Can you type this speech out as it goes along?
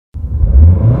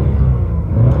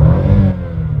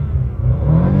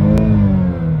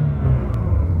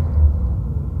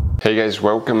Hey guys,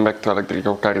 welcome back to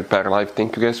Electrical Car Repair Live.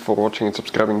 Thank you guys for watching and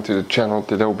subscribing to the channel.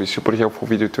 Today will be super helpful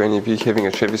video to any of you having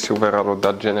a Chevy Silverado,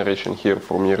 that generation here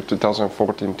from year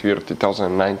 2014 to year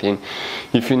 2019.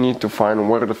 If you need to find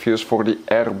where the fuse for the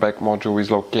airbag module is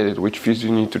located, which fuse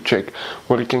you need to check,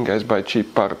 where you can guys buy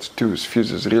cheap parts, tools,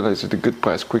 fuses, relays at a good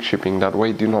price, quick shipping, that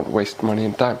way do not waste money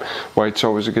and time. Why it's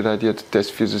always a good idea to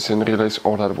test fuses and relays,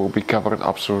 all that will be covered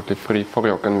absolutely free for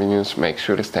your convenience. Make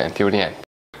sure to stay until the end.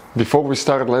 Before we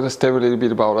start, let us tell you a little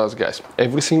bit about us guys.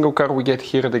 Every single car we get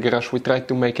here at the garage, we try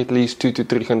to make at least 200 to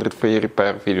 300 free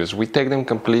repair videos. We take them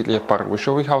completely apart. We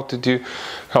show you how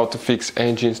to fix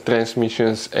engines,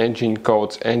 transmissions, engine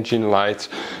codes, engine lights,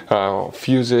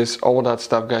 fuses, all that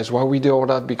stuff guys. Why we do all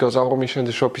that? Because our mission in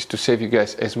the shop is to save you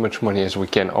guys as much money as we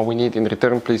can. All we need in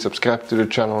return, please subscribe to the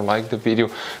channel, like the video.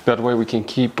 That way we can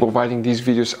keep providing these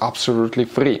videos absolutely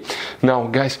free. Now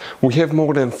guys, we have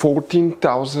more than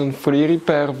 14,000 free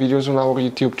repair videos on our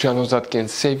YouTube channels that can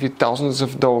save you thousands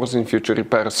of dollars in future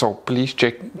repairs. So please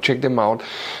check them out,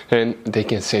 and they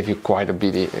can save you quite a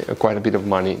bit of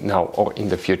money now or in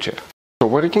the future. So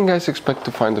where you can guys expect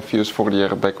to find the fuse for the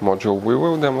airbag module, we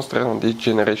will demonstrate on this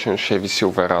generation Chevy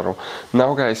Silverado.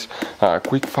 Now guys,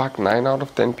 quick fact, 9 out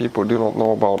of 10 people do not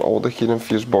know about all the hidden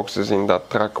fuse boxes in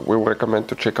that truck. We recommend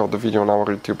to check out the video on our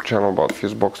YouTube channel about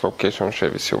fuse box location on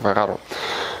Chevy Silverado.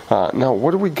 Now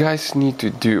what do we guys need to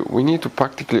do? We need to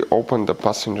practically open the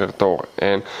passenger door,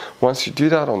 and once you do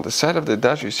that, on the side of the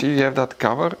dash you see you have that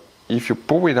cover. If you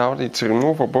pull it out, it's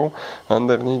removable.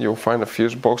 Underneath you'll find a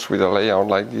fuse box with a layout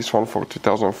like this one for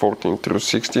 2014 through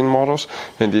 16 models,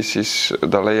 and this is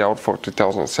the layout for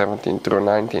 2017 through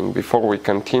 19. Before we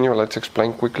continue, let's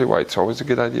explain quickly why it's always a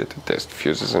good idea to test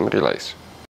fuses and relays.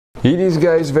 It is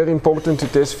guys very important to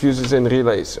test fuses and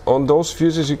relays. On those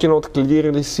fuses you cannot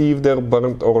clearly see if they're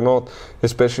burnt or not,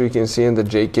 especially you can see in the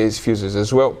J-case fuses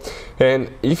as well.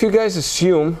 And if you guys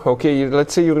assume, okay,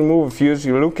 let's say you remove a fuse,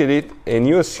 you look at it and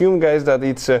you assume guys that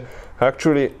it's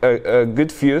actually a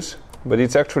good fuse, but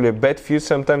it's actually a bad fuse.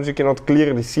 Sometimes you cannot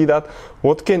clearly see that.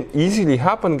 What can easily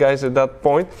happen guys at that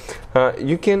point,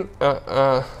 you can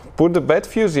put the bad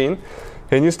fuse in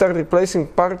and you start replacing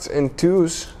parts and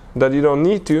tools that you don't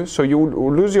need to, so you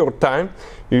lose your time,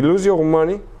 you lose your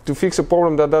money to fix a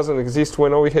problem that doesn't exist,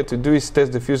 when all we had to do is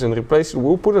test the fuse and replace it.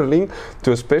 We'll put a link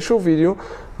to a special video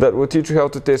that will teach you how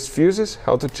to test fuses,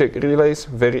 how to check relays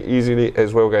very easily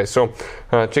as well guys. So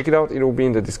check it out, it will be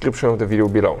in the description of the video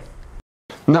below.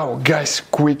 Now guys,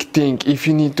 quick thing, if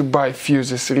you need to buy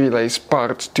fuses, relays,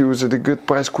 parts, tools at a good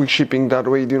price, quick shipping, that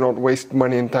way do not waste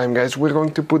money and time guys. We're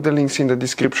going to put the links in the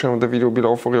description of the video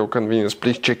below for your convenience.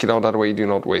 Please check it out, that way do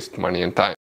not waste money and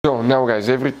time. So now guys,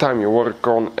 every time you work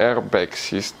on airbag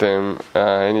system,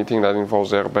 anything that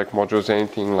involves airbag modules,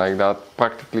 anything like that,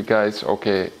 practically guys,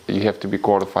 okay, you have to be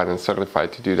qualified and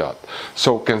certified to do that.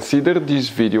 So consider this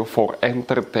video for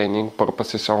entertaining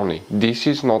purposes only. This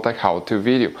is not a how-to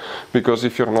video, because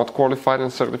if you're not qualified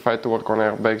and certified to work on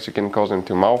airbags, you can cause them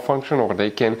to malfunction, or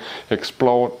they can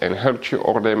explode and hurt you,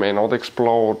 or they may not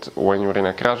explode when you're in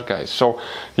a crash guys. So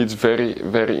it's very,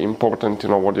 very important to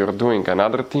know what you're doing.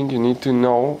 Another thing you need to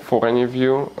know, for any of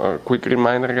you, a quick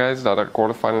reminder guys that are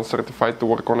qualified and certified to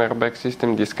work on airbag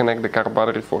system, disconnect the car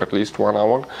battery for at least 1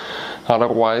 hour.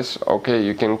 Otherwise, okay,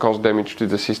 you can cause damage to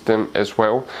the system as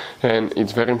well. And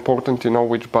it's very important to know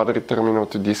which battery terminal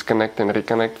to disconnect and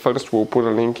reconnect first. We'll put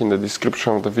a link in the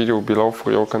description of the video below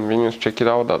for your convenience. Check it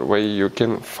out, that way you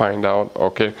can find out,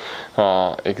 okay,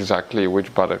 exactly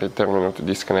which battery terminal to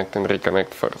disconnect and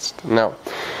reconnect first. Now,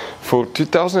 for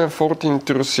 2014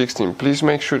 through 16, please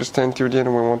make sure to stay until the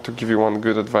end. We want to give you one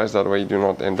good advice, that way you do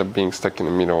not end up being stuck in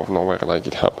the middle of nowhere like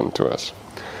it happened to us.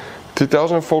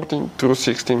 2014 through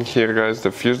 16 here guys,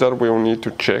 the fuse that we'll need to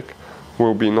check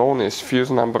will be known as fuse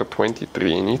number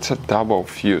 23, and it's a double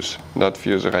fuse, that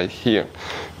fuse right here.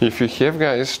 If you have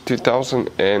guys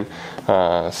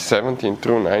 2017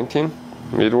 through 19,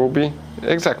 it will be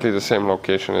exactly the same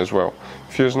location as well.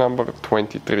 Fuse number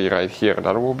 23 right here,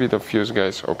 that will be the fuse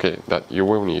guys, okay, that you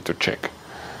will need to check.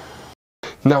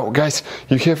 Now guys,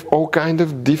 you have all kind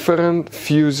of different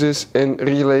fuses and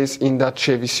relays in that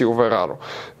Chevy Silverado.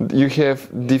 You have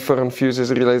different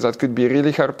fuses, relays that could be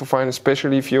really hard to find,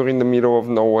 especially if you're in the middle of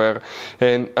nowhere.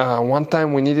 And one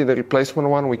time we needed a replacement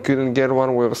one, we couldn't get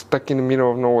one, we were stuck in the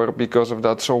middle of nowhere because of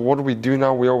that. So what we do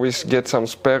now, we always get some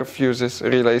spare fuses,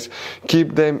 relays,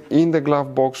 keep them in the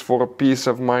glove box for a peace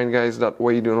of mind guys, that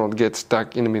way you do not get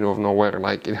stuck in the middle of nowhere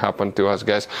like it happened to us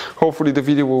guys. Hopefully the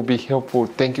video will be helpful.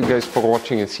 Thank you guys for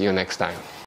watching and see you next time.